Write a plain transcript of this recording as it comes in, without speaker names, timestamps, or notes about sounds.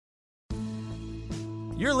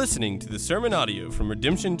You're listening to the sermon audio from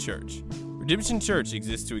Redemption Church. Redemption Church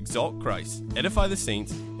exists to exalt Christ, edify the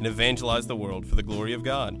saints, and evangelize the world for the glory of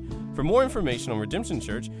God. For more information on Redemption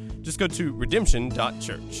Church, just go to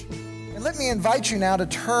redemption.church. And let me invite you now to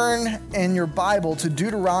turn in your Bible to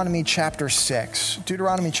Deuteronomy chapter 6.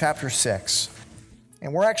 Deuteronomy chapter 6.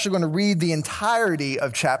 And we're actually going to read the entirety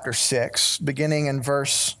of chapter 6, beginning in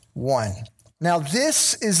verse 1. Now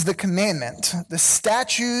this is the commandment, the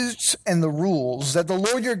statutes and the rules that the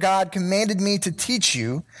Lord your God commanded me to teach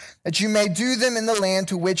you, that you may do them in the land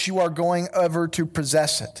to which you are going over to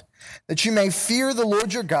possess it, that you may fear the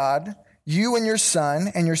Lord your God, you and your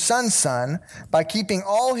son's son, by keeping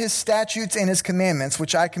all his statutes and his commandments,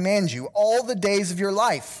 which I command you, all the days of your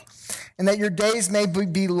life, and that your days may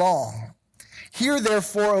be long. Hear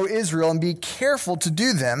therefore, O Israel, and be careful to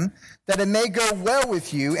do them, that it may go well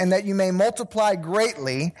with you, and that you may multiply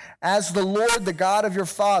greatly, as the Lord, the God of your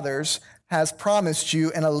fathers, has promised you,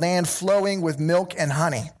 in a land flowing with milk and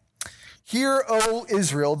honey. Hear, O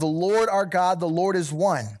Israel, the Lord our God, the Lord is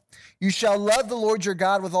one. You shall love the Lord your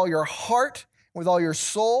God with all your heart, with all your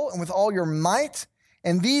soul, and with all your might.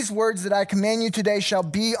 And these words that I command you today shall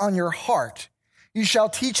be on your heart. You shall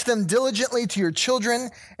teach them diligently to your children,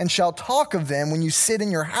 and shall talk of them when you sit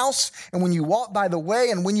in your house, and when you walk by the way,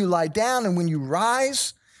 and when you lie down, and when you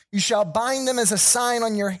rise. You shall bind them as a sign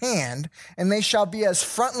on your hand, and they shall be as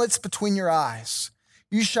frontlets between your eyes.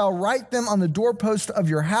 You shall write them on the doorpost of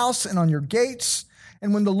your house and on your gates.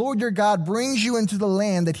 And when the Lord your God brings you into the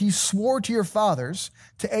land that he swore to your fathers,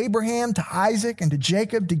 to Abraham, to Isaac, and to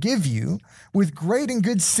Jacob to give you, with great and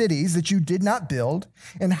good cities that you did not build,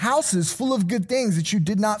 and houses full of good things that you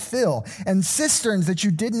did not fill, and cisterns that you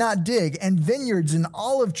did not dig, and vineyards and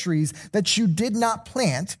olive trees that you did not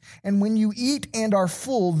plant, and when you eat and are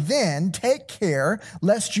full, then take care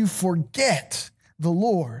lest you forget the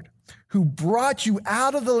Lord, who brought you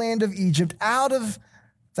out of the land of Egypt, out of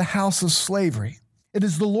the house of slavery. It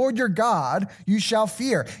is the Lord your God you shall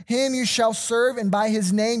fear. Him you shall serve, and by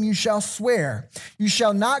his name you shall swear. You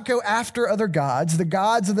shall not go after other gods, the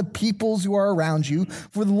gods of the peoples who are around you,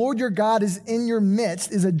 for the Lord your God is in your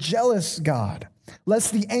midst, is a jealous God,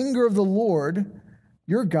 lest the anger of the Lord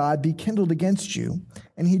your God be kindled against you,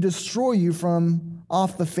 and he destroy you from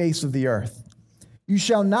off the face of the earth. You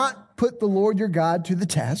shall not put the Lord your God to the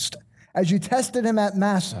test, as you tested him at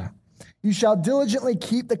Massah. You shall diligently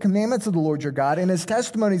keep the commandments of the Lord your God and his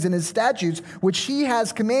testimonies and his statutes, which he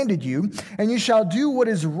has commanded you, and you shall do what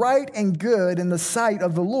is right and good in the sight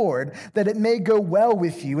of the Lord, that it may go well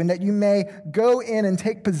with you, and that you may go in and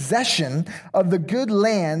take possession of the good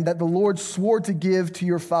land that the Lord swore to give to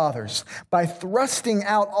your fathers, by thrusting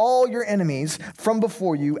out all your enemies from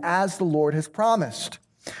before you, as the Lord has promised.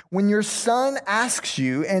 When your son asks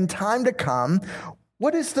you in time to come,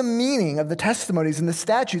 what is the meaning of the testimonies and the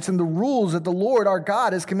statutes and the rules that the Lord our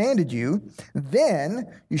God has commanded you? Then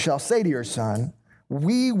you shall say to your son,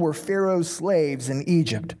 we were Pharaoh's slaves in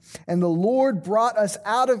Egypt, and the Lord brought us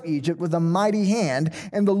out of Egypt with a mighty hand,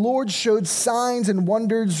 and the Lord showed signs and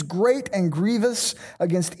wonders great and grievous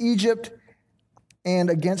against Egypt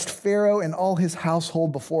and against Pharaoh and all his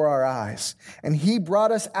household before our eyes. And he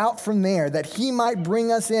brought us out from there, that he might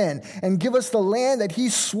bring us in and give us the land that he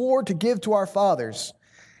swore to give to our fathers.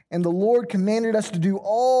 And the Lord commanded us to do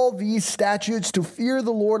all these statutes, to fear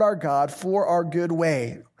the Lord our God for our good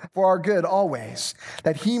always,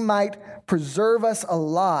 that he might preserve us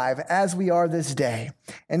alive as we are this day.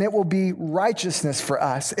 And it will be righteousness for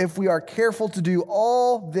us if we are careful to do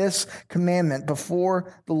all this commandment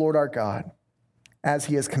before the Lord our God, as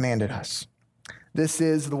he has commanded us. This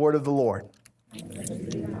is the word of the Lord.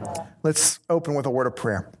 Let's open with a word of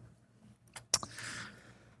prayer.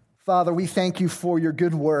 Father, we thank you for your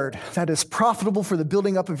good word that is profitable for the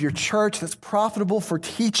building up of your church, that's profitable for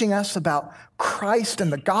teaching us about Christ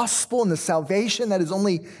and the gospel and the salvation that is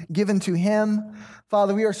only given to him.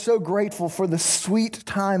 Father, we are so grateful for the sweet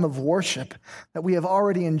time of worship that we have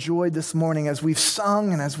already enjoyed this morning as we've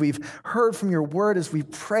sung and as we've heard from your word, as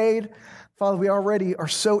we've prayed. Father, we already are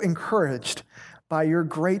so encouraged by your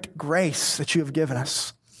great grace that you have given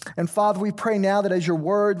us. And Father, we pray now that as your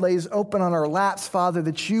word lays open on our laps, Father,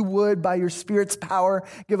 that you would, by your Spirit's power,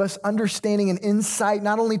 give us understanding and insight,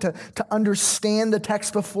 not only to understand the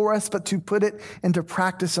text before us, but to put it into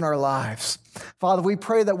practice in our lives. Father, we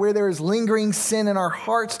pray that where there is lingering sin in our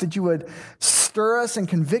hearts, that you would stir us and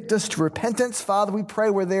convict us to repentance. Father, we pray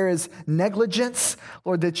where there is negligence,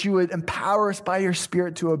 Lord, that you would empower us by your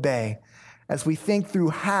Spirit to obey as we think through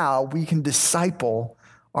how we can disciple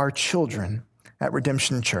our children at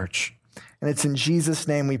Redemption Church. And it's in Jesus'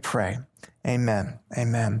 name we pray. Amen.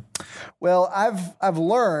 Amen. Well, I've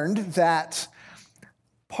learned that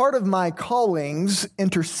part of my callings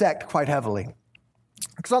intersect quite heavily.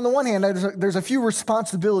 Because on the one hand, there's a few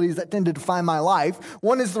responsibilities that tend to define my life.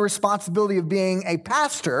 One is the responsibility of being a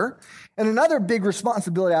pastor, and another big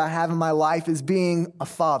responsibility I have in my life is being a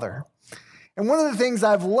father. And one of the things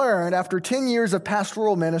I've learned after 10 years of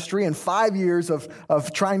pastoral ministry and 5 years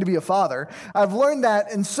of trying to be a father, I've learned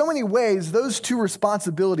that in so many ways, those two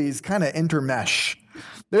responsibilities kind of intermesh.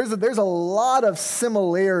 There's a lot of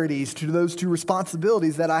similarities to those two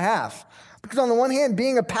responsibilities that I have. Because on the one hand,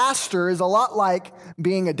 being a pastor is a lot like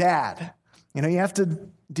being a dad. You have to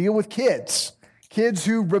deal with kids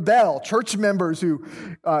who rebel, church members who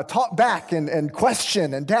talk back and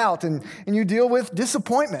question and doubt, and you deal with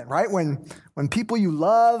disappointment, right? When people you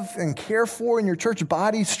love and care for in your church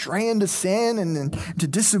body stray into sin and into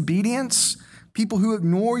disobedience, people who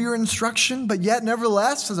ignore your instruction, but yet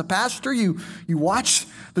nevertheless, as a pastor, you watch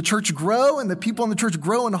the church grow and the people in the church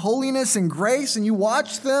grow in holiness and grace, and you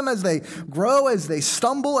watch them as they grow, as they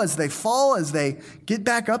stumble, as they fall, as they get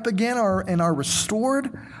back up again and are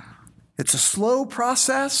restored. It's a slow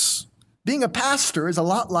process. Being a pastor is a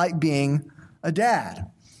lot like being a dad.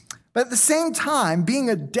 But at the same time, being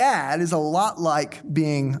a dad is a lot like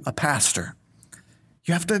being a pastor.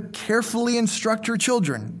 You have to carefully instruct your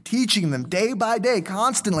children, teaching them day by day,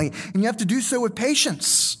 constantly, and you have to do so with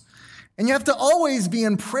patience. And you have to always be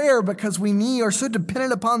in prayer because we are so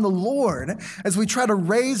dependent upon the Lord as we try to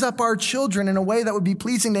raise up our children in a way that would be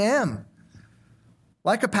pleasing to Him.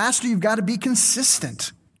 Like a pastor, you've got to be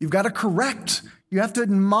consistent. You've got to correct. You have to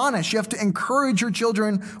admonish. You have to encourage your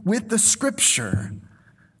children with the Scripture.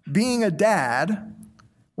 Being a dad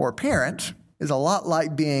or a parent is a lot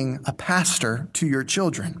like being a pastor to your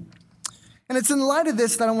children. And it's in light of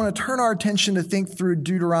this that I want to turn our attention to think through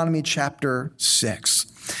Deuteronomy chapter 6.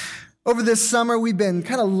 Over this summer, we've been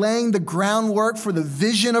kind of laying the groundwork for the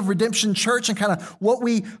vision of Redemption Church and kind of what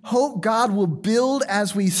we hope God will build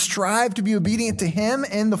as we strive to be obedient to Him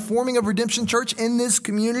in the forming of Redemption Church in this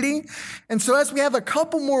community. And so as we have a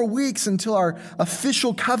couple more weeks until our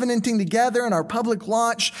official covenanting together and our public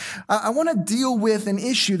launch, I want to deal with an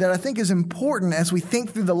issue that I think is important as we think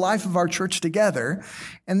through the life of our church together,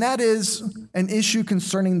 and that is an issue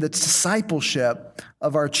concerning the discipleship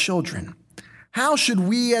of our children. How should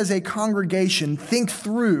we as a congregation think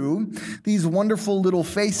through these wonderful little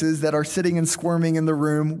faces that are sitting and squirming in the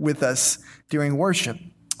room with us during worship?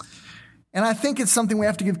 And I think it's something we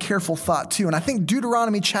have to give careful thought to. And I think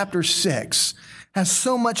Deuteronomy chapter 6 has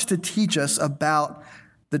so much to teach us about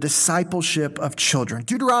the discipleship of children.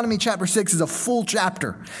 Deuteronomy chapter 6 is a full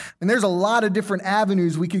chapter. And there's a lot of different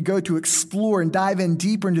avenues we could go to explore and dive in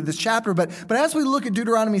deeper into this chapter. But as we look at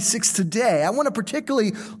Deuteronomy 6 today, I want to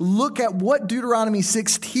particularly look at what Deuteronomy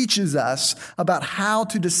 6 teaches us about how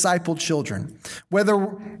to disciple children.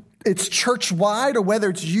 Whether it's church-wide or whether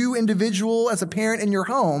it's you individual as a parent in your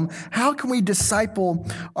home, how can we disciple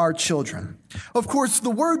our children? Of course, the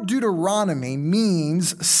word Deuteronomy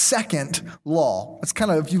means second law. That's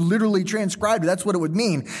kind of, if you literally transcribe it, that's what it would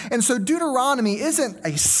mean. And so Deuteronomy isn't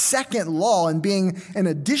a second law in being an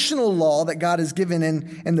additional law that God has given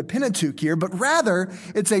in the Pentateuch here, but rather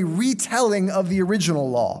it's a retelling of the original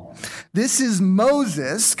law. This is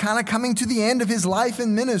Moses kind of coming to the end of his life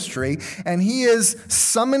and ministry, and he is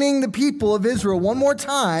summoning the people of Israel one more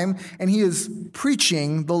time, and he is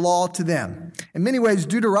preaching the law to them. In many ways,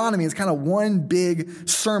 Deuteronomy is kind of one big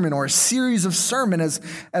sermon or a series of sermons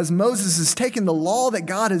as Moses has taken the law that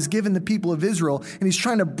God has given the people of Israel and he's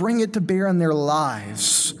trying to bring it to bear in their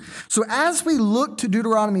lives. So as we look to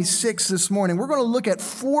Deuteronomy 6 this morning, we're going to look at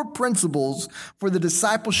 4 principles for the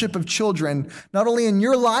discipleship of children, not only in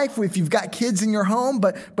your life, if you've got kids in your home,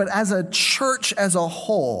 but as a church as a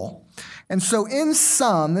whole. And so in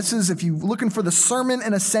sum, this is, if you're looking for the sermon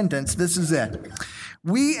in a sentence, this is it.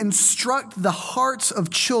 We instruct the hearts of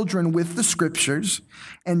children with the Scriptures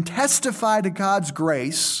and testify to God's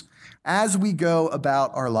grace as we go about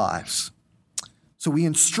our lives. So we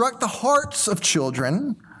instruct the hearts of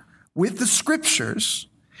children with the Scriptures,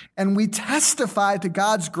 and we testify to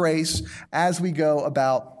God's grace as we go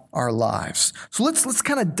about our lives. So let's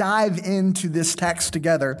kind of dive into this text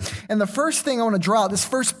together. And the first thing I want to draw out, this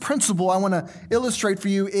first principle I want to illustrate for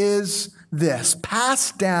you is this: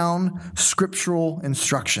 pass down scriptural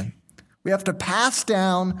instruction. We have to pass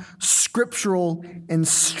down scriptural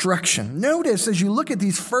instruction. Notice as you look at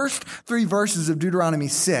these first 3 verses of Deuteronomy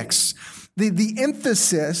 6, the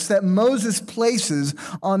emphasis that Moses places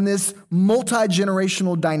on this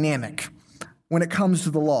multi-generational dynamic. when it comes to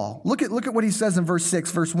the law. Look at what he says in verse 6,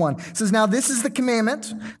 verse 1. It says, "Now this is the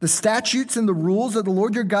commandment, the statutes and the rules that the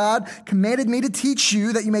Lord your God commanded me to teach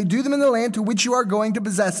you, that you may do them in the land to which you are going to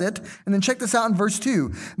possess it." And then check this out in verse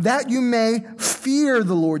 2. "That you may fear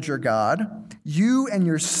the Lord your God, you and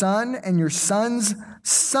your son and your son's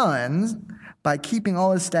sons, by keeping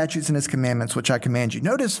all his statutes and his commandments, which I command you."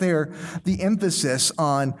 Notice there the emphasis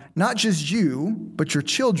on not just you, but your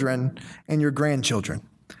children and your grandchildren.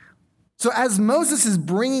 So as Moses is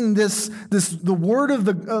bringing the word of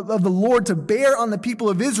the Lord to bear on the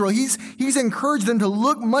people of Israel, he's encouraged them to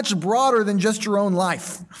look much broader than just your own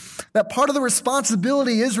life. That part of the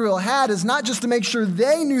responsibility Israel had is not just to make sure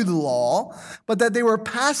they knew the law, but that they were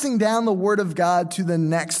passing down the word of God to the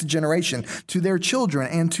next generation, to their children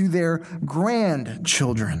and to their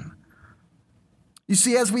grandchildren. You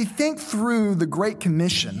see, as we think through the Great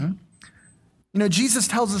Commission, Jesus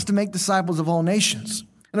tells us to make disciples of all nations.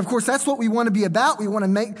 And of course, that's what we want to be about. We want to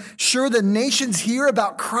make sure the nations hear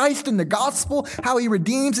about Christ and the gospel, how he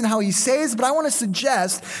redeems and how he saves. But I want to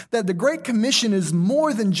suggest that the Great Commission is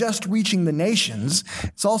more than just reaching the nations.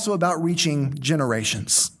 It's also about reaching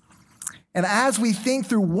generations. And as we think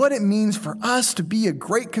through what it means for us to be a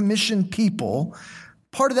Great Commission people,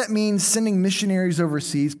 part of that means sending missionaries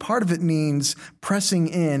overseas. Part of it means pressing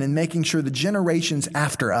in and making sure the generations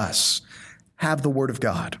after us have the Word of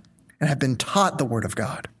God and have been taught the Word of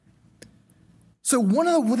God. So one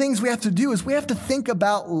of the things we have to do is we have to think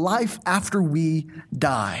about life after we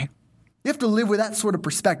die. You have to live with that sort of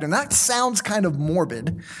perspective. And that sounds kind of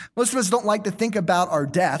morbid. Most of us don't like to think about our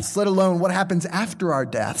deaths, let alone what happens after our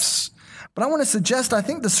deaths. But I want to suggest, I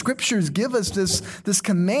think the scriptures give us this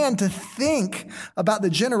command to think about the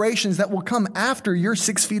generations that will come after you're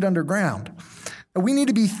 6 feet underground. We need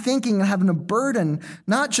to be thinking and having a burden,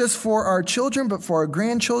 not just for our children, but for our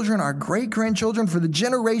grandchildren, our great-grandchildren, for the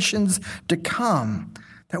generations to come,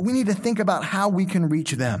 that we need to think about how we can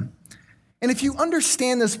reach them. And if you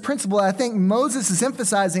understand this principle, I think Moses is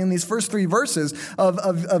emphasizing in these first 3 verses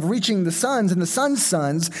of reaching the sons and the sons'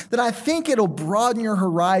 sons, that I think it'll broaden your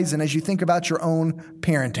horizon as you think about your own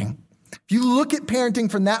parenting. If you look at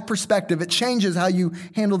parenting from that perspective, it changes how you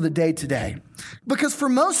handle the day-to-day. Because for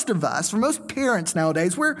most of us, for most parents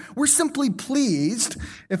nowadays, we're simply pleased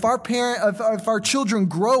if our children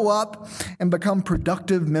grow up and become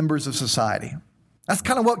productive members of society. That's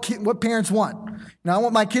kind of what parents want. I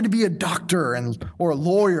want my kid to be a doctor or a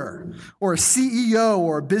lawyer or a CEO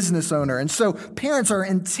or a business owner. And so parents are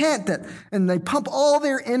intent and they pump all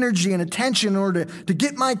their energy and attention in order to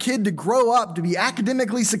get my kid to grow up, to be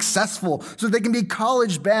academically successful so they can be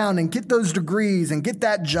college bound and get those degrees and get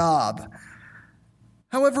that job.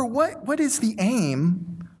 However, what is the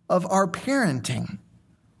aim of our parenting?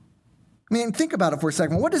 I mean, think about it for a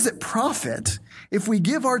second. What does it profit if we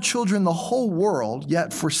give our children the whole world,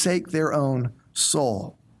 yet forsake their own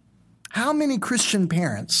soul? How many Christian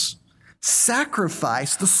parents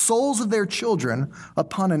sacrifice the souls of their children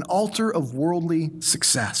upon an altar of worldly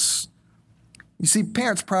success? You see,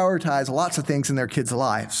 parents prioritize lots of things in their kids'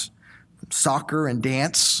 lives, soccer and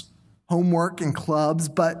dance, homework and clubs,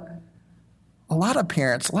 but a lot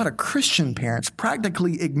of Christian parents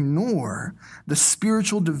practically ignore the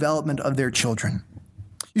spiritual development of their children.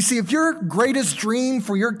 You see, if your greatest dream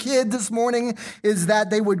for your kid this morning is that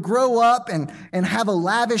they would grow up and have a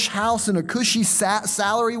lavish house and a cushy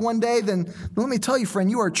salary one day, then let me tell you, friend,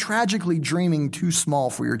 you are tragically dreaming too small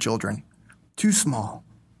for your children. Too small.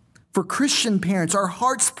 For Christian parents, our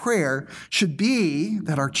heart's prayer should be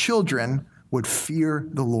that our children would fear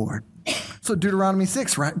the Lord. So Deuteronomy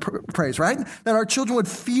 6 prays, right? That our children would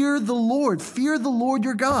fear the Lord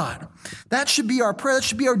your God. That should be our prayer. That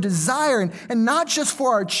should be our desire. And not just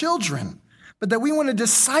for our children, but that we want to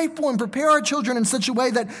disciple and prepare our children in such a way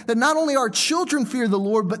that not only our children fear the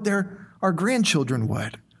Lord, but our grandchildren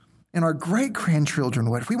would. And our great-grandchildren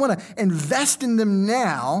would. If we want to invest in them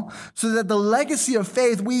now so that the legacy of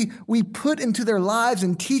faith we put into their lives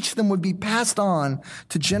and teach them would be passed on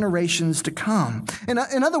to generations to come.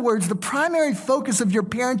 In other words, the primary focus of your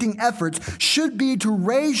parenting efforts should be to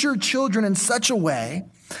raise your children in such a way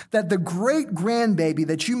that the great-grandbaby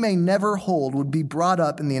that you may never hold would be brought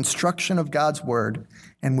up in the instruction of God's word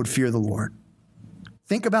and would fear the Lord.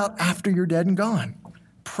 Think about after you're dead and gone.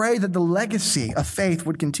 Pray that the legacy of faith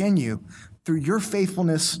would continue through your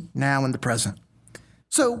faithfulness now in the present.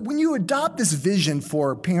 So when you adopt this vision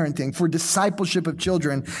for parenting, for discipleship of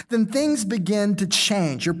children, then things begin to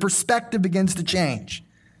change. Your perspective begins to change.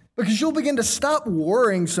 Because you'll begin to stop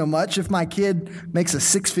worrying so much if my kid makes a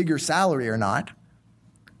 6-figure salary or not.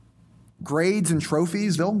 Grades and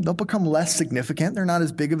trophies, they'll become less significant. They're not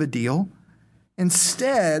as big of a deal.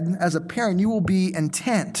 Instead, as a parent, you will be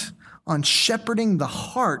intent on shepherding the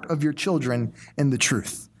heart of your children in the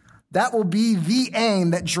truth. That will be the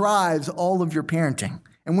aim that drives all of your parenting.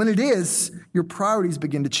 And when it is, your priorities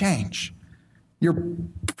begin to change. Your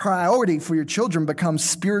priority for your children becomes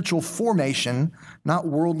spiritual formation, not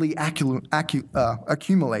worldly accumulation.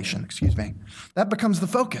 That becomes the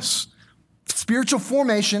focus. Spiritual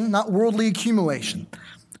formation, not worldly accumulation.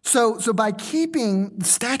 So by keeping the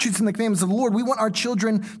statutes and the commandments of the Lord, we want our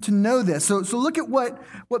children to know this. So look at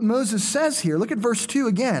what Moses says here. Look at verse 2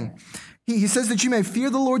 again. He says that you may fear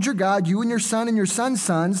the Lord your God, you and your son and your son's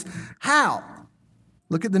sons. How?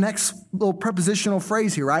 Look at the next little prepositional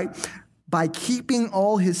phrase here, right? By keeping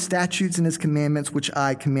all his statutes and his commandments, which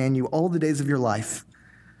I command you all the days of your life.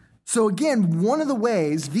 So again, one of the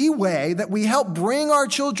ways, the way that we help bring our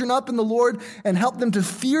children up in the Lord and help them to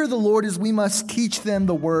fear the Lord is we must teach them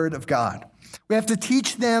the word of God. We have to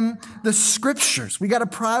teach them the scriptures. We got to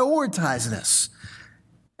prioritize this.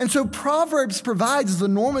 And so Proverbs provides the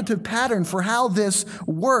normative pattern for how this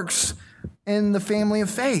works in the family of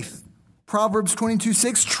faith. Proverbs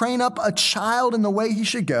 22:6, train up a child in the way he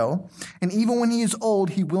should go, and even when he is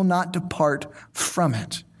old, he will not depart from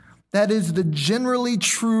it. That is the generally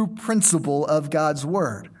true principle of God's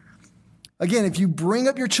word. Again, if you bring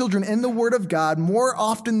up your children in the word of God, more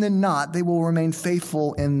often than not, they will remain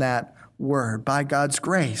faithful in that word by God's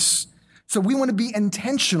grace. So we want to be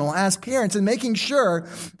intentional as parents in making sure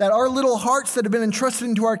that our little hearts that have been entrusted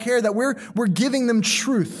into our care, that we're giving them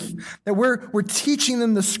truth, that we're teaching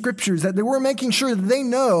them the scriptures, that we're making sure that they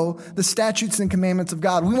know the statutes and commandments of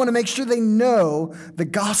God. We want to make sure they know the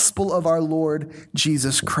gospel of our Lord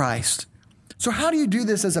Jesus Christ. So how do you do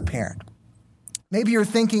this as a parent? Maybe you're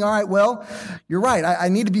thinking, all right, well, you're right. I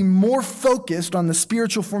need to be more focused on the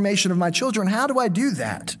spiritual formation of my children. How do I do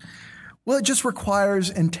that? Well, it just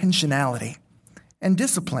requires intentionality and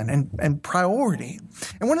discipline and priority.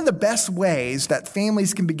 And one of the best ways that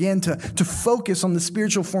families can begin to focus on the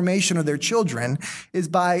spiritual formation of their children is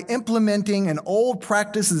by implementing an old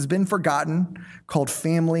practice that has been forgotten called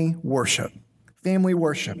family worship. Family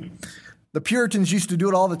worship. The Puritans used to do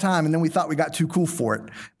it all the time, and then we thought we got too cool for it.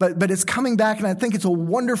 But it's coming back, and I think it's a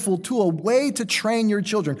wonderful tool, a way to train your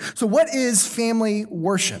children. So what is family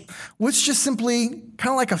worship? Well, it's just simply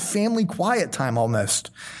kind of like a family quiet time almost.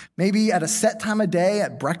 Maybe at a set time of day,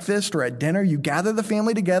 at breakfast or at dinner, you gather the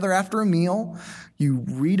family together after a meal. You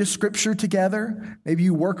read a scripture together. Maybe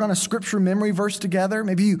you work on a scripture memory verse together.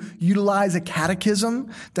 Maybe you utilize a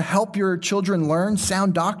catechism to help your children learn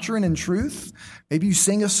sound doctrine and truth. Maybe you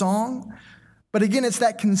sing a song. But again, it's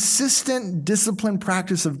that consistent disciplined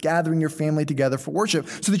practice of gathering your family together for worship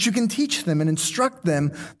so that you can teach them and instruct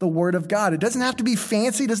them the word of God. It doesn't have to be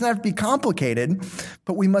fancy. It doesn't have to be complicated,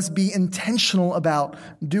 but we must be intentional about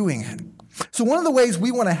doing it. So one of the ways we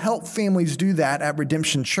want to help families do that at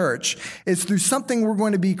Redemption Church is through something we're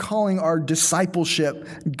going to be calling our discipleship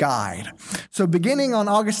guide. So beginning on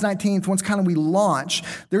August 19th, once kind of we launch,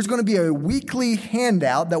 there's going to be a weekly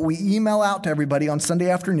handout that we email out to everybody on Sunday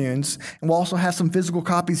afternoons. And we'll also have some physical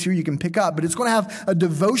copies here you can pick up. But it's going to have a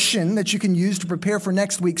devotion that you can use to prepare for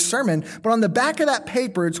next week's sermon. But on the back of that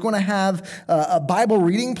paper, it's going to have a Bible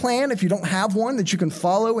reading plan, if you don't have one, that you can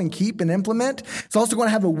follow and keep and implement. It's also going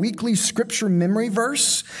to have a weekly scripture memory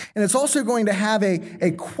verse, and it's also going to have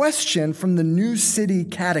a question from the New City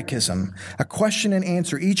Catechism, a question and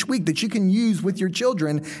answer each week that you can use with your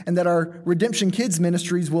children and that our Redemption Kids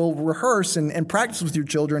Ministries will rehearse and practice with your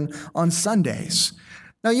children on Sundays.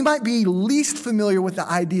 Now, you might be least familiar with the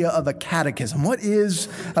idea of a catechism. What is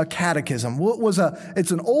a catechism? Well,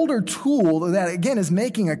 it's an older tool that, again, is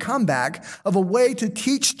making a comeback of a way to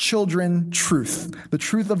teach children truth, the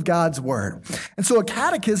truth of God's word. And so a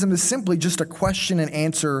catechism is simply just a question and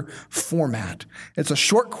answer format. It's a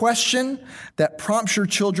short question that prompts your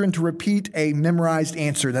children to repeat a memorized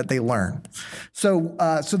answer that they learn. So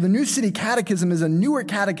the New City Catechism is a newer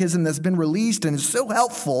catechism that's been released and is so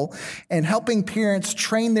helpful in helping parents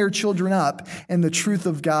train their children up in the truth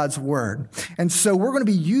of God's word. And so we're going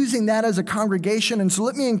to be using that as a congregation. And so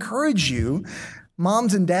let me encourage you,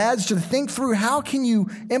 moms and dads, to think through how can you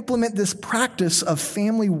implement this practice of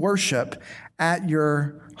family worship at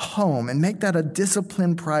your home and make that a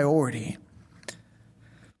disciplined priority.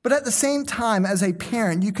 But at the same time, as a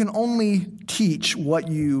parent, you can only teach what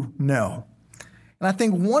you know. And I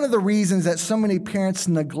think one of the reasons that so many parents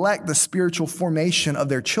neglect the spiritual formation of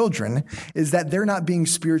their children is that they're not being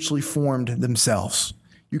spiritually formed themselves.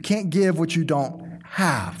 You can't give what you don't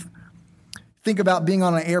have. Think about being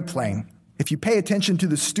on an airplane. If you pay attention to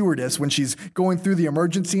the stewardess when she's going through the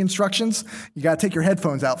emergency instructions, you got to take your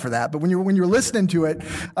headphones out for that. But when you're listening to it,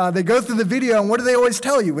 they go through the video, and what do they always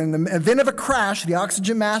tell you? In the event of a crash, the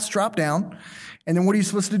oxygen masks drop down, and then what are you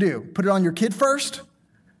supposed to do? Put it on your kid first?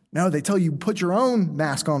 No, they tell you put your own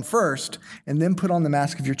mask on first and then put on the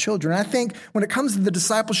mask of your children. And I think when it comes to the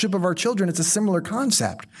discipleship of our children, it's a similar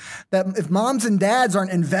concept. That if moms and dads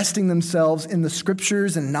aren't investing themselves in the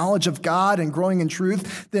scriptures and knowledge of God and growing in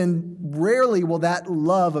truth, then rarely will that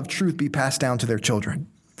love of truth be passed down to their children.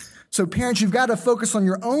 So parents, you've got to focus on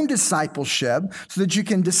your own discipleship so that you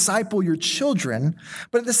can disciple your children.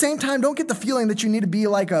 But at the same time, don't get the feeling that you need to be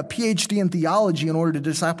like a PhD in theology in order to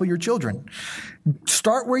disciple your children.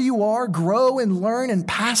 Start where you are, grow and learn, and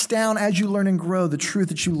pass down as you learn and grow the truth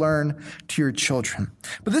that you learn to your children.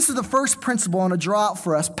 But this is the first principle I want to draw out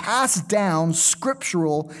for us: pass down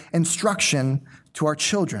scriptural instruction to our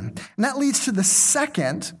children. And that leads to the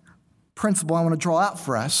second principle I want to draw out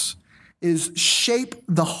for us, is shape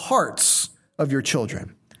the hearts of your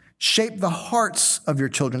children. Shape the hearts of your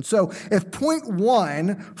children. So if point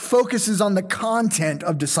one focuses on the content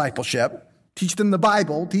of discipleship, teach them the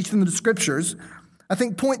Bible, teach them the scriptures, I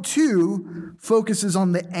think point two focuses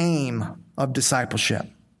on the aim of discipleship.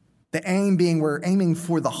 The aim being we're aiming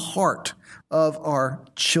for the heart of our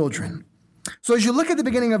children. So as you look at the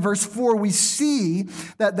beginning of verse 4, we see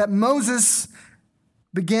that Moses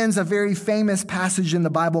begins a very famous passage in the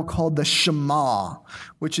Bible called the Shema,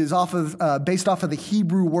 which is based off of the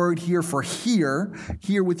Hebrew word here for hear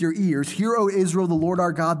with your ears. Hear, O Israel, the Lord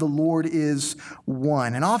our God, the Lord is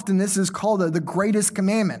one. And often this is called the greatest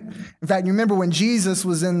commandment. In fact, you remember when Jesus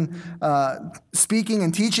was in speaking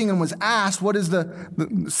and teaching and was asked, what is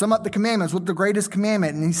sum up the commandments, what's the greatest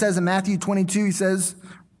commandment? And he says in Matthew 22,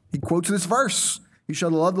 he quotes this verse: "You shall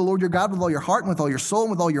love the Lord your God with all your heart and with all your soul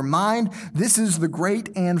and with all your mind. This is the great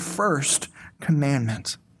and first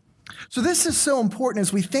commandment." So this is so important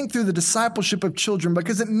as we think through the discipleship of children,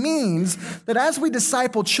 because it means that as we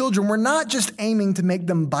disciple children, we're not just aiming to make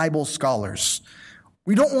them Bible scholars.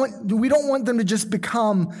 We don't want them to just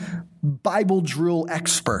become Bible drill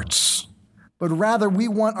experts, but rather we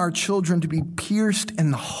want our children to be pierced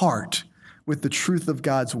in the heart with the truth of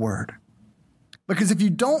God's word. Because if you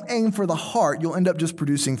don't aim for the heart, you'll end up just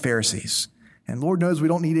producing Pharisees. And Lord knows we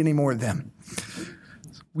don't need any more of them.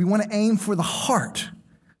 We want to aim for the heart.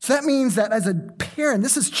 So that means that as a parent,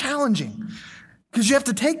 this is challenging, because you have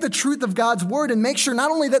to take the truth of God's word and make sure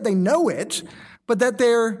not only that they know it, but that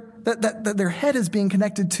their head is being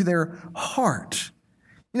connected to their heart.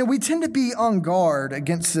 We tend to be on guard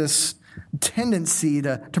against this tendency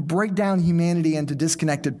to break down humanity into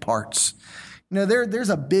disconnected parts. There's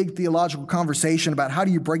a big theological conversation about how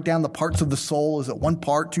do you break down the parts of the soul? Is it one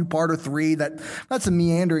part, two part, or three? That's a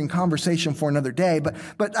meandering conversation for another day.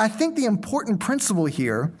 But I think the important principle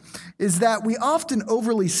here is that we often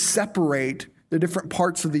overly separate the different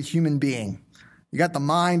parts of the human being. You got the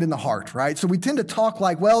mind and the heart, right? So we tend to talk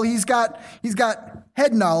like, well, he's got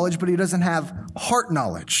head knowledge, but he doesn't have heart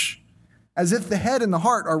knowledge, as if the head and the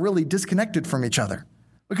heart are really disconnected from each other.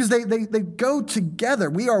 Because they go together.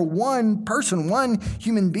 We are one person, one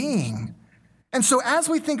human being. And so as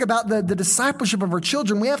we think about the discipleship of our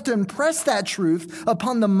children, we have to impress that truth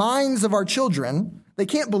upon the minds of our children. They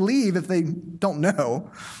can't believe if they don't know.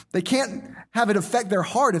 They can't have it affect their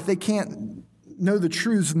heart if they can't know the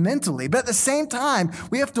truths mentally. But at the same time,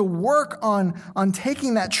 we have to work on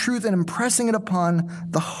taking that truth and impressing it upon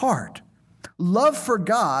the heart. Love for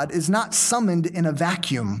God is not summoned in a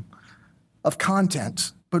vacuum of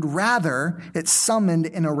content, but rather it's summoned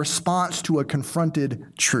in a response to a confronted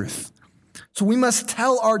truth. So we must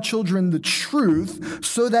tell our children the truth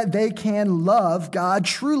so that they can love God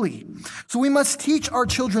truly. So we must teach our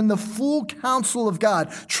children the full counsel of God,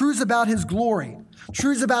 truths about his glory,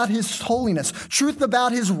 truths about his holiness, truth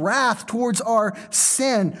about his wrath towards our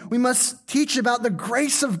sin. We must teach about the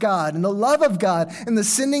grace of God and the love of God and the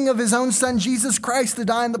sending of his own son, Jesus Christ, to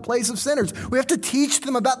die in the place of sinners. We have to teach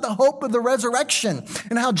them about the hope of the resurrection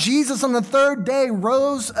and how Jesus on the third day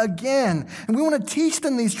rose again. And we want to teach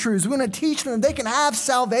them these truths. We want to teach them that they can have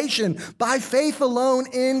salvation by faith alone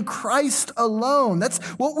in Christ alone. That's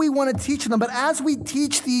what we want to teach them. But as we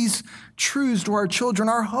teach these truths to our children,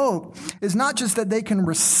 our hope is not just that they can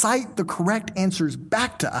recite the correct answers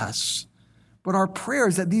back to us, but our prayer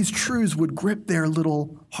is that these truths would grip their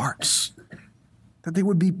little hearts, that they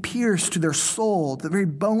would be pierced to their soul, the very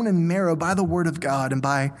bone and marrow, by the word of God and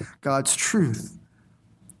by God's truth.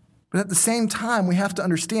 But at the same time, we have to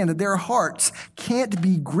understand that their hearts can't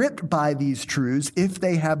be gripped by these truths if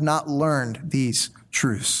they have not learned these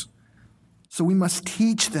truths. So we must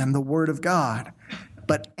teach them the word of God.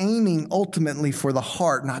 but aiming ultimately for the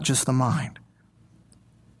heart, not just the mind.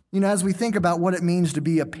 As we think about what it means to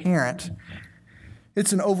be a parent,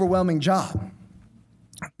 it's an overwhelming job.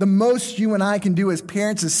 The most you and I can do as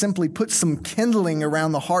parents is simply put some kindling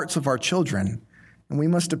around the hearts of our children, and we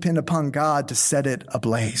must depend upon God to set it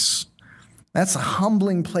ablaze. That's a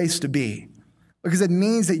humbling place to be, because it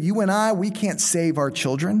means that you and I, we can't save our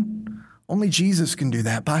children. Only Jesus can do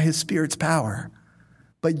that by his Spirit's power.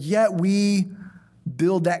 But yet we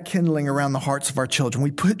build that kindling around the hearts of our children.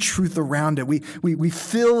 We put truth around it. We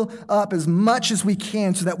fill up as much as we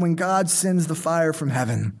can so that when God sends the fire from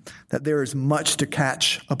heaven, that there is much to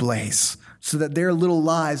catch ablaze, so that their little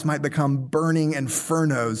lives might become burning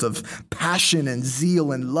infernos of passion and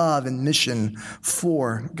zeal and love and mission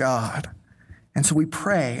for God. And so we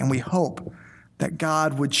pray and we hope that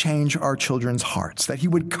God would change our children's hearts, that he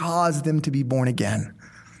would cause them to be born again.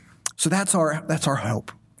 So that's our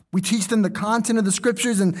hope. We teach them the content of the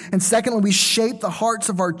scriptures, and secondly, we shape the hearts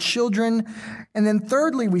of our children. And then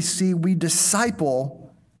thirdly, we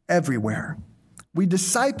disciple everywhere. We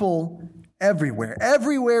disciple everywhere.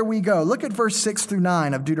 Everywhere we go. Look at verse 6 through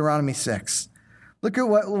 9 of Deuteronomy 6. Look at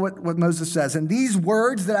what Moses says. And these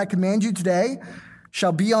words that I command you today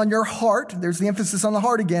shall be on your heart. There's the emphasis on the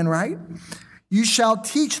heart again, right? You shall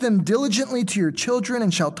teach them diligently to your children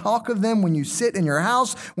and shall talk of them when you sit in your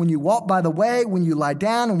house, when you walk by the way, when you lie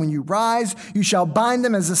down, and when you rise. You shall bind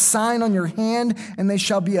them as a sign on your hand, and they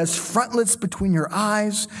shall be as frontlets between your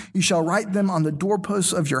eyes. You shall write them on the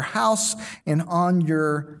doorposts of your house and on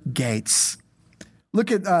your gates. Look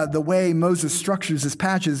at the way Moses structures this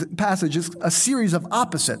passage. It's a series of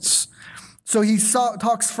opposites. So he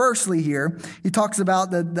talks firstly here, he talks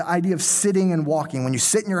about the idea of sitting and walking. When you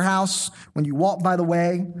sit in your house, when you walk by the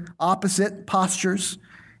way, opposite postures.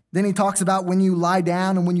 Then he talks about when you lie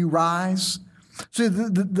down and when you rise. So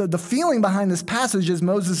the feeling behind this passage as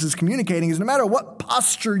Moses is communicating is no matter what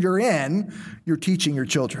posture you're in, you're teaching your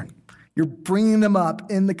children. You're bringing them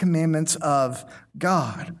up in the commandments of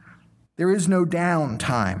God. There is no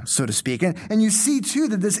downtime, so to speak. And you see, too,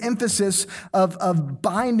 that this emphasis of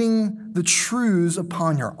binding the truths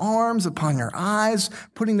upon your arms, upon your eyes,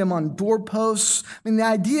 putting them on doorposts. I mean, the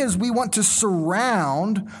idea is we want to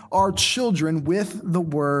surround our children with the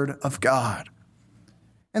Word of God.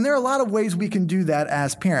 And there are a lot of ways we can do that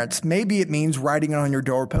as parents. Maybe it means writing it on your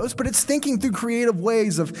doorpost, but it's thinking through creative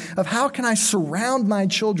ways of how can I surround my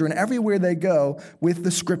children everywhere they go with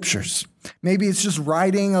the scriptures. Maybe it's just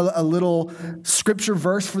writing a little scripture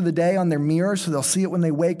verse for the day on their mirror so they'll see it when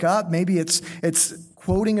they wake up. Maybe it's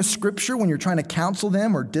quoting a scripture when you're trying to counsel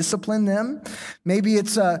them or discipline them. Maybe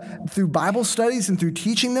it's through Bible studies and through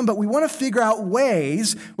teaching them, but we want to figure out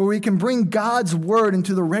ways where we can bring God's word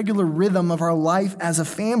into the regular rhythm of our life as a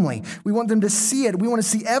family. We want them to see it. We want to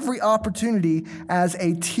see every opportunity as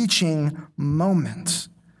a teaching moment.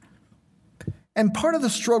 And part of the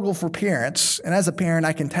struggle for parents, and as a parent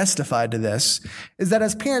I can testify to this, is that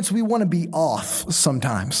as parents we want to be off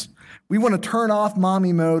sometimes. We want to turn off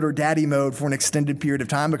mommy mode or daddy mode for an extended period of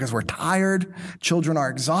time because we're tired. Children are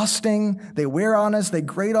exhausting. They wear on us. They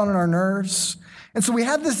grate on our nerves. And so we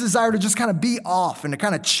have this desire to just kind of be off and to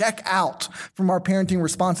kind of check out from our parenting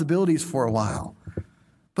responsibilities for a while.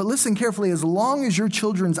 But listen carefully, as long as your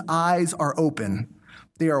children's eyes are open,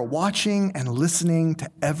 they are watching and listening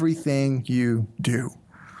to everything you do.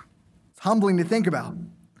 It's humbling to think about.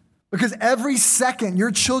 Because every second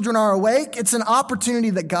your children are awake, it's an opportunity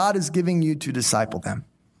that God is giving you to disciple them.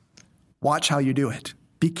 Watch how you do it.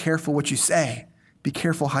 Be careful what you say. Be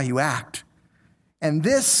careful how you act. And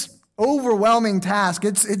this overwhelming task,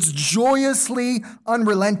 it's joyously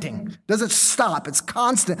unrelenting. Doesn't stop. It's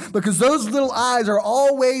constant because those little eyes are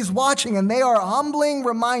always watching, and they are a humbling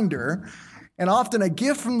reminder and often a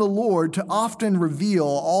gift from the Lord to often reveal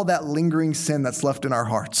all that lingering sin that's left in our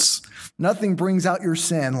hearts. Nothing brings out your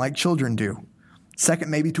sin like children do.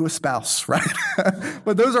 Second, maybe to a spouse, right?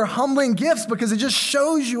 But those are humbling gifts because it just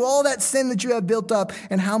shows you all that sin that you have built up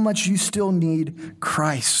and how much you still need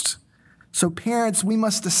Christ. So parents, we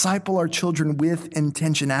must disciple our children with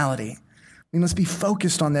intentionality. We must be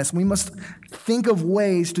focused on this. We must think of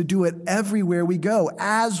ways to do it everywhere we go,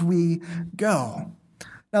 as we go.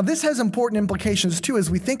 Now, this has important implications, too,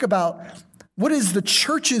 as we think about what is the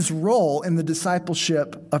church's role in the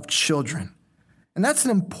discipleship of children. And that's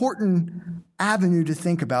an important avenue to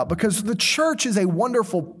think about because the church is a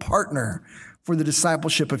wonderful partner for the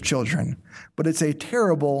discipleship of children, but it's a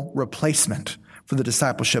terrible replacement for the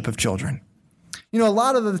discipleship of children. You know, a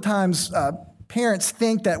lot of the times parents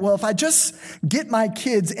think that, well, if I just get my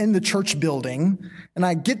kids in the church building and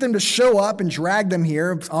I get them to show up and drag them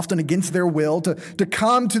here, often against their will, to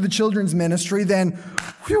come to the children's ministry, then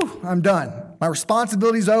I'm done. My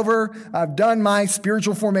responsibility's over. I've done my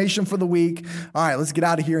spiritual formation for the week. All right, let's get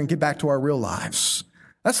out of here and get back to our real lives.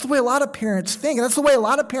 That's the way a lot of parents think. And that's the way a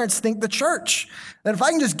lot of parents think the church. That if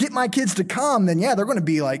I can just get my kids to come, then yeah, they're going to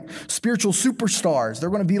be like spiritual superstars.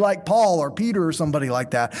 They're going to be like Paul or Peter or somebody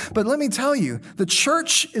like that. But let me tell you, the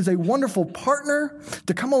church is a wonderful partner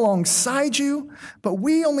to come alongside you, but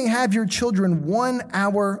we only have your children 1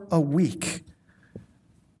 hour a week.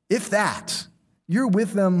 If that, you're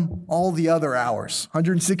with them all the other hours,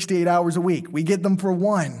 168 hours a week. We get them for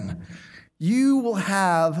 1. You will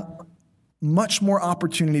have much more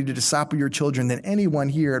opportunity to disciple your children than anyone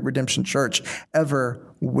here at Redemption Church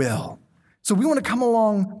ever will. So we want to come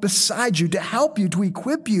along beside you to help you, to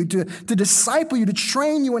equip you, to disciple you, to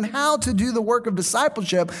train you in how to do the work of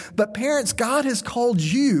discipleship. But parents, God has called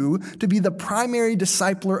you to be the primary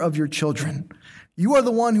discipler of your children. You are the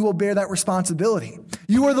one who will bear that responsibility.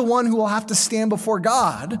 You are the one who will have to stand before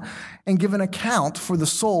God and give an account for the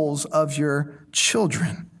souls of your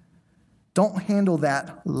children. Don't handle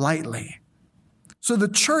that lightly. So the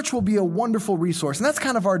church will be a wonderful resource. And that's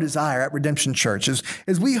kind of our desire at Redemption Church is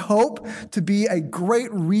we hope to be a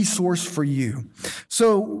great resource for you.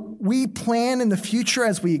 So we plan in the future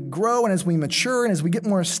as we grow and as we mature and as we get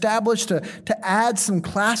more established to add some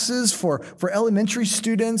classes for elementary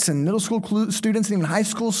students and middle school students and even high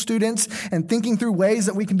school students and thinking through ways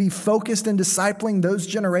that we can be focused in discipling those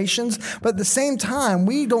generations. But at the same time,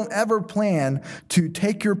 we don't ever plan to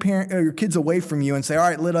take your kids away from you and say, all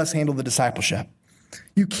right, let us handle the discipleship.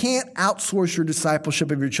 You can't outsource your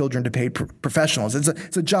discipleship of your children to paid professionals.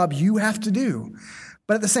 It's a job you have to do.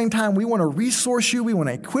 But at the same time, we want to resource you. We want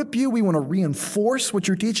to equip you. We want to reinforce what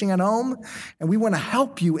you're teaching at home. And we want to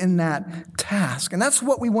help you in that task. And that's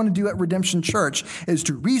what we want to do at Redemption Church is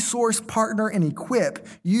to resource, partner, and equip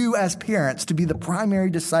you as parents to be the primary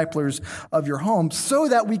disciplers of your home so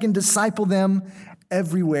that we can disciple them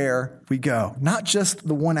everywhere we go, not just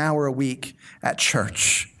the 1 hour a week at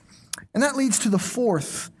church. And that leads to the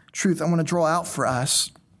fourth truth I want to draw out for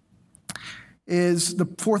us is the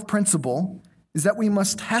fourth principle is that we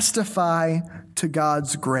must testify to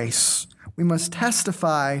God's grace. We must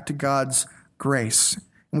testify to God's grace.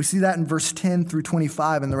 And we see that in verse 10 through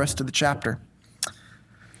 25 and the rest of the chapter. You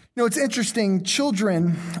know, it's interesting.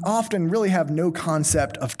 Children often really have no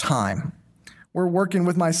concept of time. We're working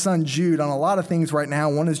with my son Jude on a lot of things right now.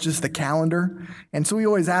 One is just the calendar. And so he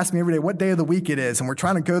always asks me every day what day of the week it is. And we're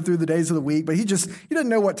trying to go through the days of the week, but he doesn't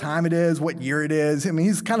know what time it is, what year it is. I mean,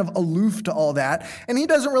 he's kind of aloof to all that. And he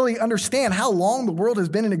doesn't really understand how long the world has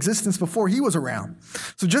been in existence before he was around.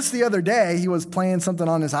 So just the other day, he was playing something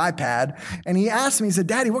on his iPad. And he asked me, he said,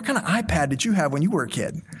 Daddy, what kind of iPad did you have when you were a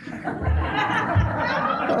kid?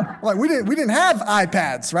 Like we didn't have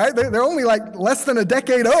iPads, right? They're only like less than a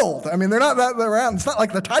decade old. I mean, they're not that around. It's not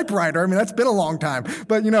like the typewriter. I mean, that's been a long time.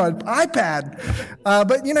 But, an iPad.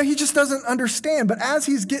 But he just doesn't understand. But as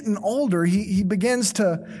he's getting older, he begins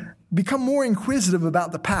to become more inquisitive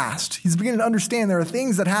about the past. He's beginning to understand there are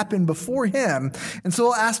things that happened before him. And so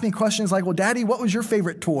he'll ask me questions like, well, Daddy, what was your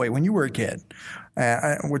favorite toy when you were a kid?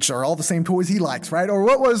 Which are all the same toys he likes, right? Or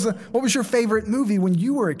what was your favorite movie when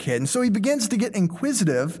you were a kid? And so he begins to get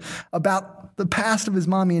inquisitive about the past of his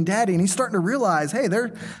mommy and daddy. And he's starting to realize, hey,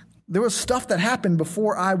 there was stuff that happened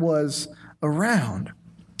before I was around.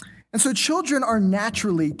 And so children are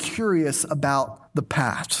naturally curious about the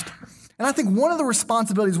past. And I think one of the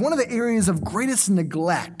responsibilities, one of the areas of greatest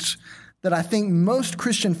neglect that I think most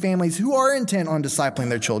Christian families who are intent on discipling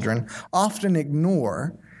their children often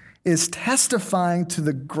ignore is testifying to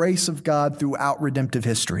the grace of God throughout redemptive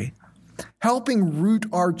history, helping root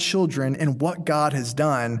our children in what God has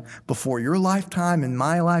done before your lifetime and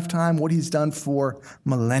my lifetime, what he's done for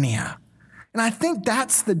millennia. And I think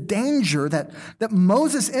that's the danger that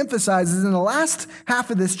Moses emphasizes in the last half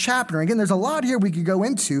of this chapter. Again, there's a lot here we could go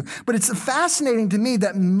into, but it's fascinating to me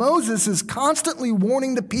that Moses is constantly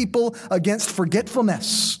warning the people against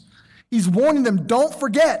forgetfulness. He's warning them, don't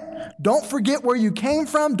forget. Don't forget where you came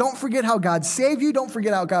from. Don't forget how God saved you. Don't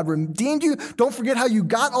forget how God redeemed you. Don't forget how you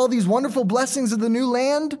got all these wonderful blessings of the new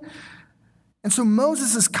land. And so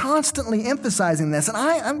Moses is constantly emphasizing this. And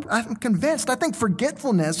I'm convinced, I think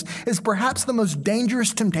forgetfulness is perhaps the most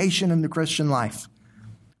dangerous temptation in the Christian life.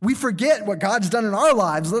 We forget what God's done in our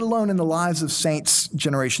lives, let alone in the lives of saints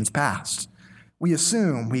generations past. We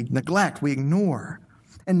assume, we neglect, we ignore.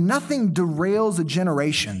 And nothing derails a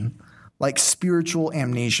generation like spiritual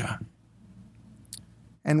amnesia.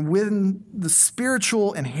 and when the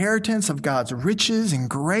spiritual inheritance of God's riches and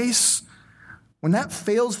grace, when that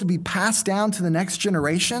fails to be passed down to the next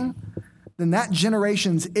generation, then that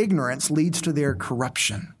generation's ignorance leads to their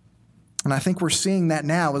corruption. And I think we're seeing that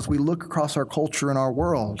now as we look across our culture and our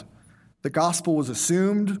world. The gospel was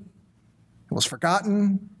assumed, it was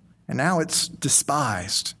forgotten, and now it's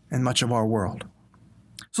despised in much of our world.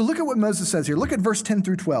 So look at what Moses says here. Look at verse 10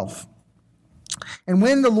 through 12. And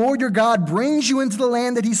when the Lord your God brings you into the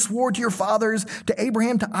land that he swore to your fathers, to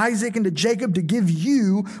Abraham, to Isaac, and to Jacob, to give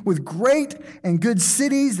you with great and good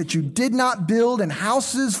cities that you did not build, and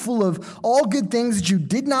houses full of all good things that you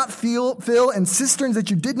did not fill, and cisterns that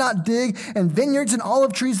you did not dig, and vineyards and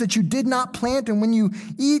olive trees that you did not plant, and when you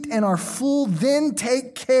eat and are full, then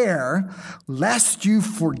take care lest you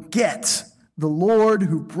forget the Lord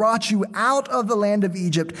who brought you out of the land of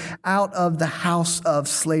Egypt, out of the house of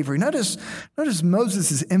slavery. Notice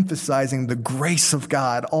Moses is emphasizing the grace of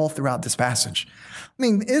God all throughout this passage. I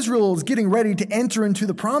mean, Israel is getting ready to enter into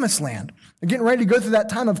the promised land. They're getting ready to go through that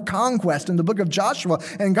time of conquest in the book of Joshua,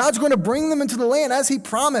 and God's going to bring them into the land as he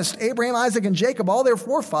promised Abraham, Isaac, and Jacob, all their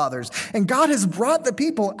forefathers. And God has brought the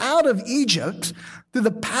people out of Egypt through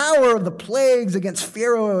the power of the plagues against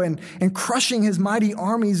Pharaoh and crushing his mighty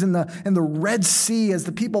armies in the Red Sea as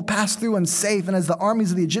the people pass through unsafe and as the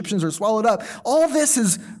armies of the Egyptians are swallowed up. All this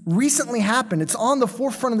has recently happened. It's on the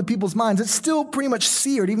forefront of the people's minds. It's still pretty much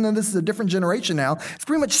seared, even though this is a different generation now. It's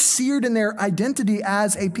pretty much seared in their identity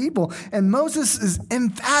as a people. And Moses is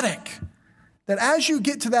emphatic that as you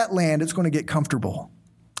get to that land, it's going to get comfortable.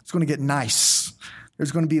 It's going to get nice.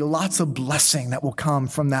 There's going to be lots of blessing that will come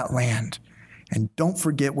from that land. And don't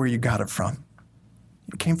forget where you got it from.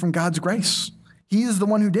 It came from God's grace. He is the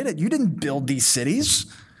one who did it. You didn't build these cities.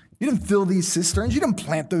 You didn't fill these cisterns. You didn't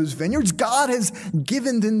plant those vineyards. God has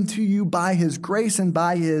given them to you by his grace and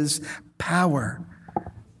by his power.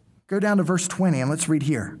 Go down to verse 20 and let's read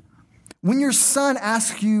here. When your son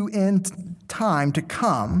asks you in time to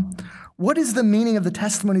come, what is the meaning of the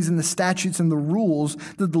testimonies and the statutes and the rules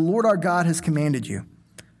that the Lord our God has commanded you?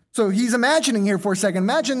 So he's imagining here for a second.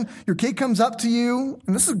 Imagine your kid comes up to you,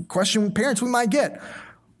 and this is a question parents we might get.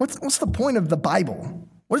 What's the point of the Bible?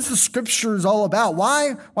 What is the scriptures all about?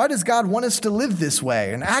 Why does God want us to live this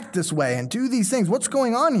way and act this way and do these things? What's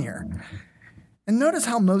going on here? And notice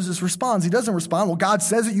how Moses responds. He doesn't respond, well, God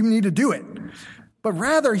says it, you need to do it. But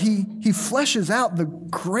rather, he fleshes out the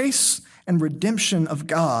grace and redemption of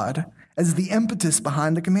God as the impetus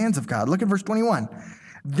behind the commands of God. Look at verse 21.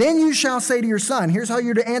 Then you shall say to your son, here's how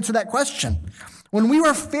you're to answer that question. When we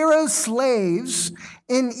were Pharaoh's slaves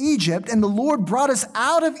in Egypt, and the Lord brought us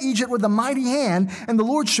out of Egypt with a mighty hand, and the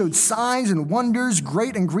Lord showed signs and wonders,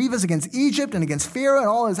 great and grievous, against Egypt and against Pharaoh and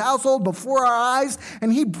all his household before our eyes,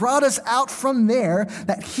 and he brought us out from there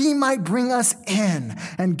that he might bring us in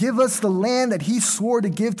and give us the land that he swore to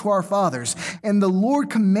give to our fathers. And the Lord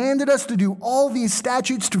commanded us to do all these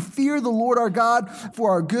statutes, to fear the Lord our God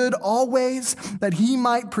for our good always, that he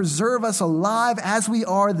might preserve us alive as we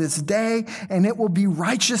are this day, and it will be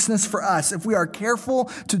righteousness for us if we are careful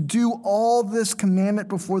to do all this commandment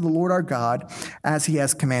before the Lord our God as he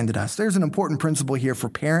has commanded us. There's an important principle here for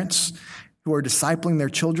parents who are discipling their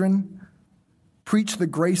children. Preach the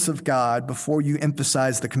grace of God before you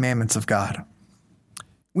emphasize the commandments of God.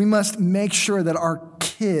 We must make sure that our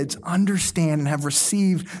kids understand and have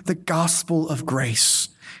received the gospel of grace.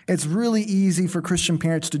 It's really easy for Christian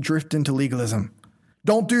parents to drift into legalism.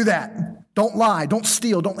 Don't do that. Don't lie. Don't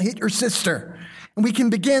steal. Don't hit your sister. And we can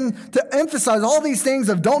begin to emphasize all these things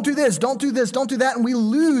of don't do this, don't do this, don't do that. And we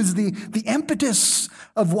lose the impetus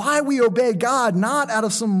of why we obey God, not out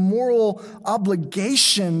of some moral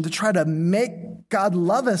obligation to try to make God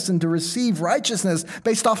love us and to receive righteousness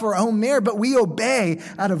based off our own merit, but we obey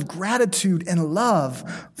out of gratitude and love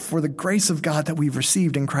for the grace of God that we've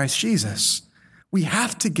received in Christ Jesus. We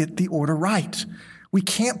have to get the order right. We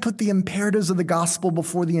can't put the imperatives of the gospel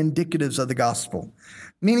before the indicatives of the gospel,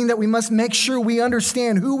 meaning that we must make sure we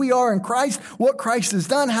understand who we are in Christ, what Christ has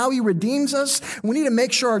done, how he redeems us. We need to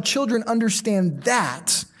make sure our children understand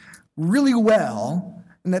that really well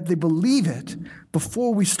and that they believe it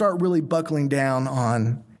before we start really buckling down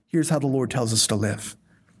on here's how the Lord tells us to live.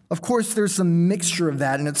 Of course, there's some mixture of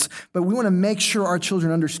that, but we want to make sure our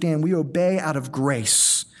children understand we obey out of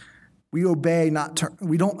grace. We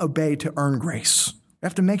don't obey to earn grace. We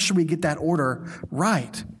have to make sure we get that order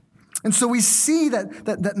right. And so we see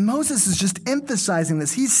that Moses is just emphasizing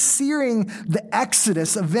this. He's searing the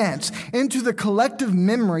Exodus event into the collective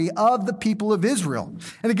memory of the people of Israel.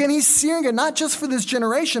 And again, he's searing it not just for this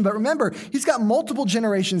generation, but remember, he's got multiple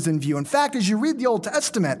generations in view. In fact, as you read the Old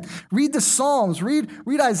Testament, read the Psalms, read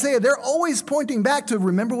Isaiah, they're always pointing back to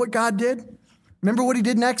remember what God did? Remember what he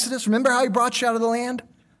did in Exodus? Remember how he brought you out of the land?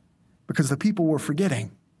 Because the people were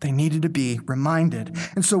forgetting. They needed to be reminded.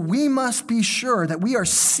 And so we must be sure that we are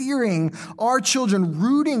searing our children,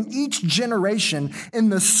 rooting each generation in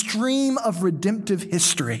the stream of redemptive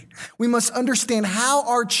history. We must understand how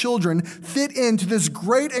our children fit into this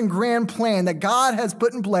great and grand plan that God has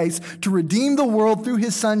put in place to redeem the world through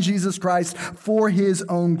his son, Jesus Christ, for his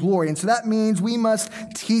own glory. And so that means we must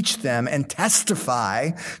teach them and testify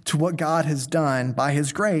to what God has done by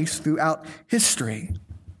his grace throughout history.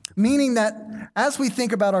 Meaning that as we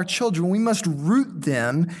think about our children, we must root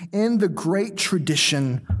them in the great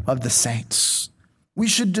tradition of the saints. We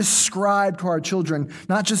should describe to our children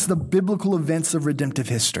not just the biblical events of redemptive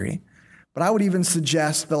history, but I would even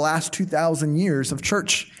suggest the last 2,000 years of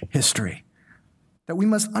church history. That we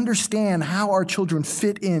must understand how our children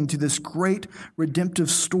fit into this great redemptive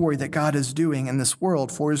story that God is doing in this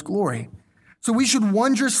world for his glory. So we should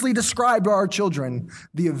wondrously describe to our children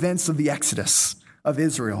the events of the Exodus of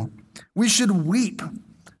Israel. We should weep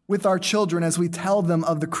with our children as we tell them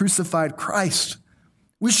of the crucified Christ.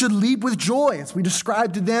 We should leap with joy as we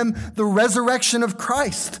describe to them the resurrection of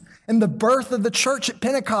Christ and the birth of the church at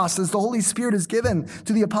Pentecost as the Holy Spirit is given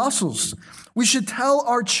to the apostles. We should tell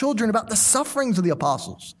our children about the sufferings of the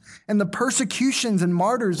apostles and the persecutions and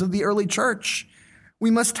martyrs of the early church.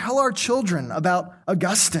 We must tell our children about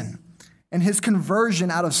Augustine and his conversion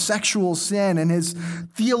out of sexual sin and his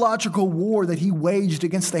theological war that he waged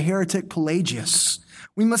against the heretic Pelagius.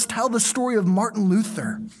 We must tell the story of Martin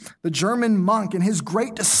Luther, the German monk, and his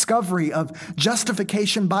great discovery of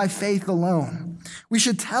justification by faith alone. We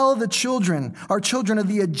should tell our children of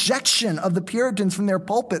the ejection of the Puritans from their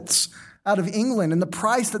pulpits out of England and the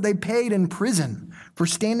price that they paid in prison for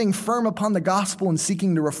standing firm upon the gospel and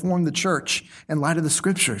seeking to reform the church in light of the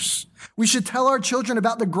scriptures. We should tell our children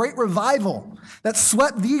about the great revival that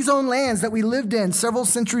swept these own lands that we lived in several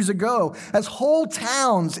centuries ago, as whole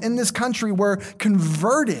towns in this country were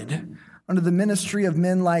converted under the ministry of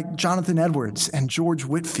men like Jonathan Edwards and George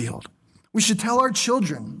Whitefield. We should tell our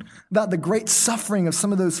children about the great suffering of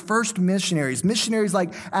some of those first missionaries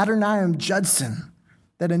like Adoniram Judson,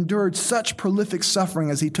 that endured such prolific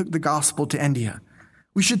suffering as he took the gospel to India.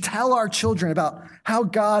 We should tell our children about how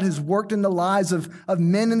God has worked in the lives of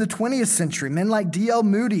men in the 20th century, men like D.L.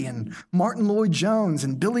 Moody and Martin Lloyd-Jones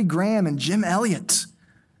and Billy Graham and Jim Elliot.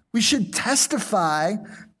 We should testify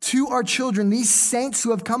to our children, these saints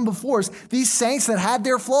who have come before us, these saints that had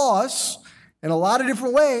their flaws in a lot of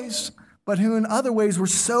different ways, but who in other ways were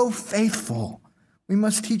so faithful. We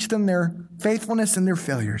must teach them their faithfulness and their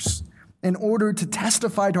failures in order to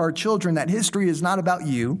testify to our children that history is not about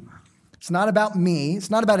you. It's not about me.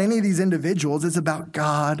 It's not about any of these individuals. It's about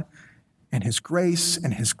God and his grace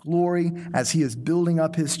and his glory as he is building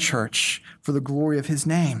up his church for the glory of his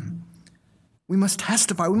name. We must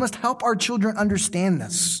testify. We must help our children understand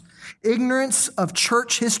this. Ignorance of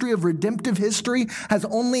church history, of redemptive history, has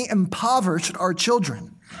only impoverished our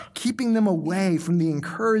children, keeping them away from the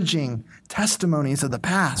encouraging testimonies of the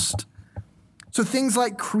past. So things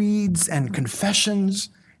like creeds and confessions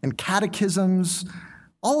and catechisms,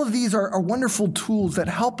 all of these are wonderful tools that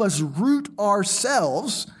help us root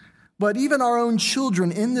ourselves, but even our own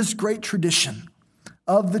children, in this great tradition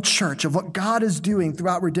of the church, of what God is doing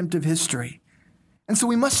throughout redemptive history. And so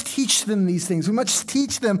we must teach them these things. We must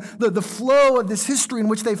teach them the flow of this history in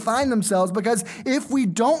which they find themselves, because if we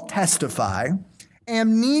don't testify,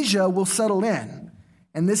 amnesia will settle in,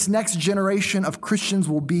 and this next generation of Christians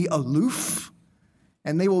will be aloof,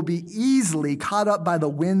 and they will be easily caught up by the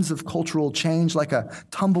winds of cultural change like a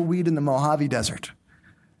tumbleweed in the Mojave Desert.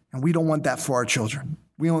 And we don't want that for our children.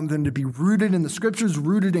 We want them to be rooted in the scriptures,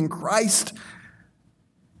 rooted in Christ,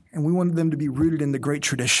 and we want them to be rooted in the great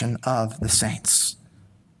tradition of the saints.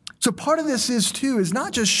 So part of this is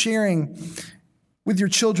not just sharing with your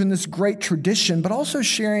children this great tradition, but also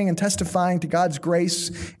sharing and testifying to God's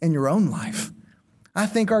grace in your own life. I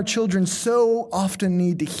think our children so often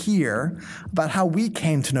need to hear about how we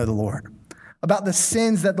came to know the Lord, about the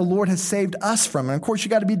sins that the Lord has saved us from. And of course, you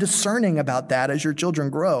got to be discerning about that as your children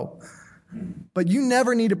grow. But you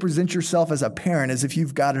never need to present yourself as a parent as if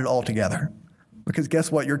you've got it all together. Because guess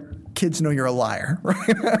what? Your kids know you're a liar,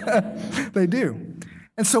 right? They do.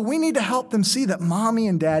 And so we need to help them see that mommy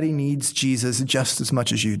and daddy needs Jesus just as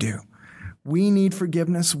much as you do. We need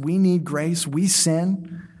forgiveness. We need grace. We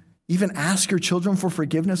sin. even ask your children for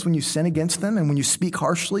forgiveness when you sin against them and when you speak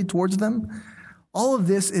harshly towards them. All of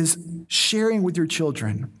this is sharing with your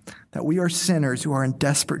children that we are sinners who are in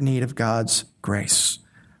desperate need of God's grace.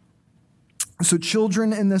 So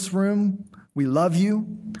children in this room, we love you.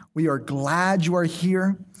 We are glad you are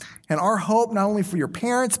here. And our hope, not only for your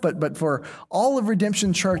parents, but for all of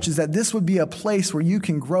Redemption Church, is that this would be a place where you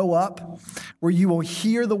can grow up, where you will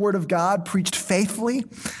hear the word of God preached faithfully.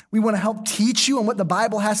 We want to help teach you on what the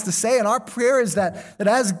Bible has to say. And our prayer is that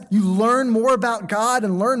as you learn more about God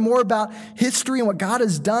and learn more about history and what God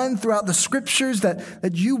has done throughout the scriptures,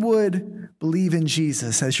 that you would believe in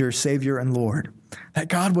Jesus as your Savior and Lord, that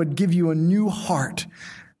God would give you a new heart,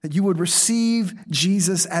 that you would receive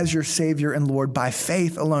Jesus as your Savior and Lord by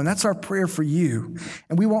faith alone. That's our prayer for you.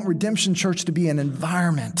 And we want Redemption Church to be an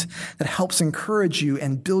environment that helps encourage you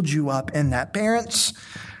and build you up in that. Parents,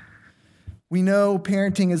 we know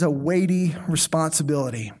parenting is a weighty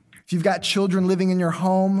responsibility. If you've got children living in your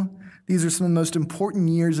home, these are some of the most important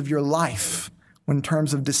years of your life in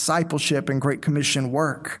terms of discipleship and Great Commission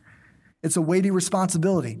work. It's a weighty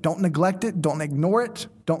responsibility. Don't neglect it. Don't ignore it.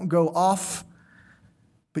 Don't go off.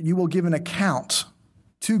 But you will give an account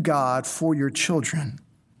to God for your children.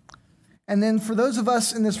 And then for those of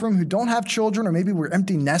us in this room who don't have children, or maybe we're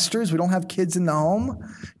empty nesters, we don't have kids in the home,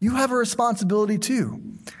 you have a responsibility too,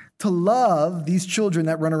 to love these children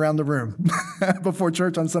that run around the room before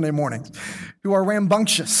church on Sunday mornings, who are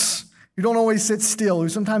rambunctious, who don't always sit still, who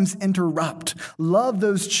sometimes interrupt. Love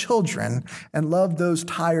those children and love those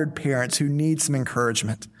tired parents who need some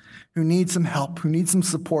encouragement, who need some help, who need some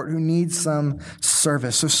support, who need some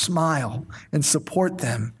service. So smile and support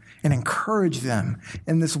them and encourage them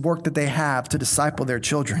in this work that they have to disciple their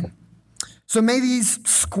children. So may these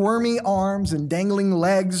squirmy arms and dangling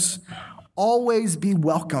legs always be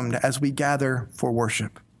welcomed as we gather for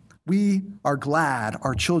worship. We are glad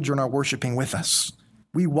our children are worshiping with us.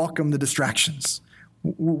 We welcome the distractions.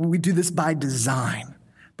 We do this by design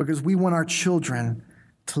because we want our children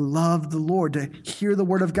to love the Lord, to hear the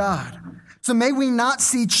word of God. So may we not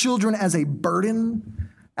see children as a burden,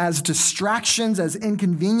 as distractions, as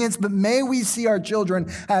inconvenience, but may we see our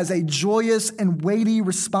children as a joyous and weighty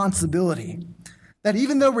responsibility. That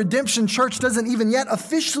even though Redemption Church doesn't even yet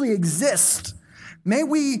officially exist, may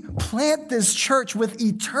we plant this church with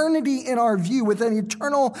eternity in our view, with an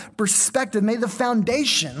eternal perspective. May the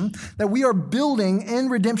foundation that we are building in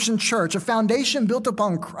Redemption Church, a foundation built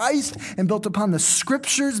upon Christ and built upon the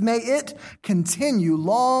scriptures, may it continue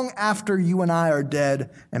long after you and I are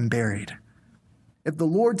dead and buried. If the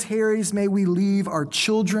Lord tarries, may we leave our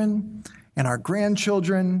children and our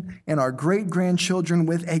grandchildren and our great-grandchildren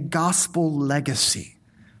with a gospel legacy,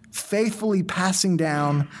 faithfully passing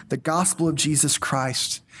down the gospel of Jesus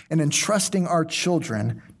Christ and entrusting our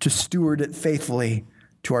children to steward it faithfully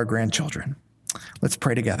to our grandchildren. Let's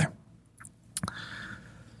pray together.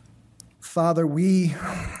 Father, we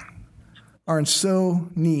are in so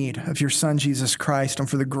need of your Son, Jesus Christ, and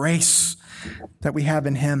for the grace that we have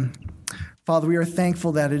in him. Father, we are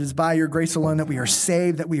thankful that it is by your grace alone that we are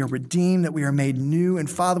saved, that we are redeemed, that we are made new. And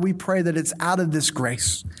Father, we pray that it's out of this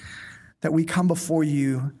grace that we come before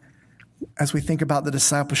you as we think about the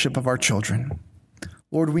discipleship of our children.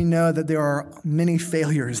 Lord, we know that there are many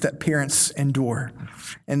failures that parents endure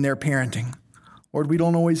in their parenting. Lord, we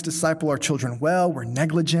don't always disciple our children well. We're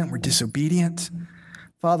negligent. We're disobedient.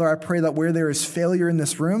 Father, I pray that where there is failure in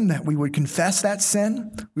this room, that we would confess that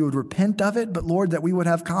sin, we would repent of it, but Lord, that we would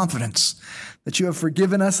have confidence that you have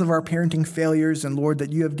forgiven us of our parenting failures, and Lord,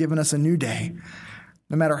 that you have given us a new day,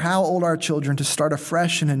 no matter how old our children, to start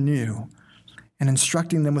afresh and anew and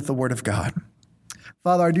instructing them with the word of God.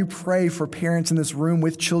 Father, I do pray for parents in this room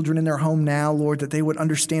with children in their home now, Lord, that they would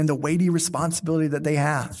understand the weighty responsibility that they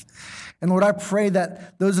have. And Lord, I pray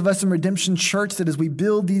that those of us in Redemption Church, that as we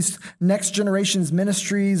build these next generation's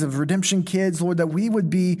ministries of Redemption Kids, Lord, that we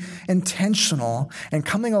would be intentional and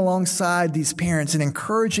coming alongside these parents and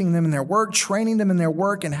encouraging them in their work, training them in their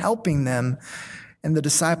work, and helping them in the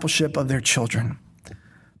discipleship of their children.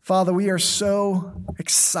 Father, we are so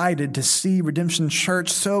excited to see Redemption Church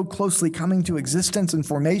so closely coming to existence and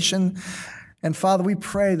formation. And Father, we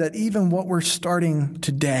pray that even what we're starting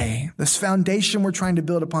today, this foundation we're trying to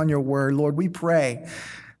build upon your word, Lord, we pray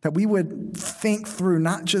that we would think through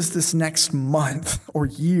not just this next month or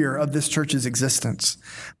year of this church's existence,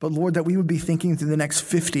 but Lord, that we would be thinking through the next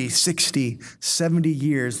 50, 60, 70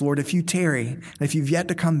 years. Lord, if you tarry, and if you've yet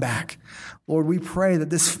to come back, Lord, we pray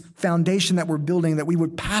that this foundation that we're building, that we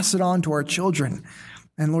would pass it on to our children.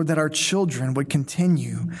 And Lord, that our children would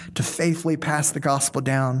continue to faithfully pass the gospel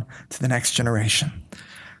down to the next generation.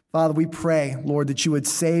 Father, we pray, Lord, that you would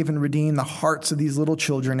save and redeem the hearts of these little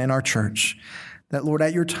children in our church. That, Lord,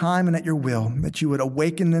 at your time and at your will, that you would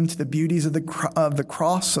awaken them to the beauties of the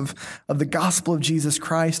cross, of the gospel of Jesus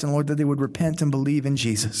Christ, and, Lord, that they would repent and believe in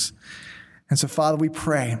Jesus. And so, Father, we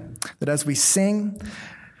pray that as we sing,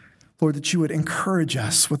 Lord, that you would encourage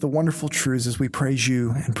us with the wonderful truths as we praise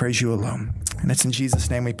you and praise you alone. And it's in Jesus'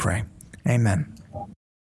 name we pray. Amen.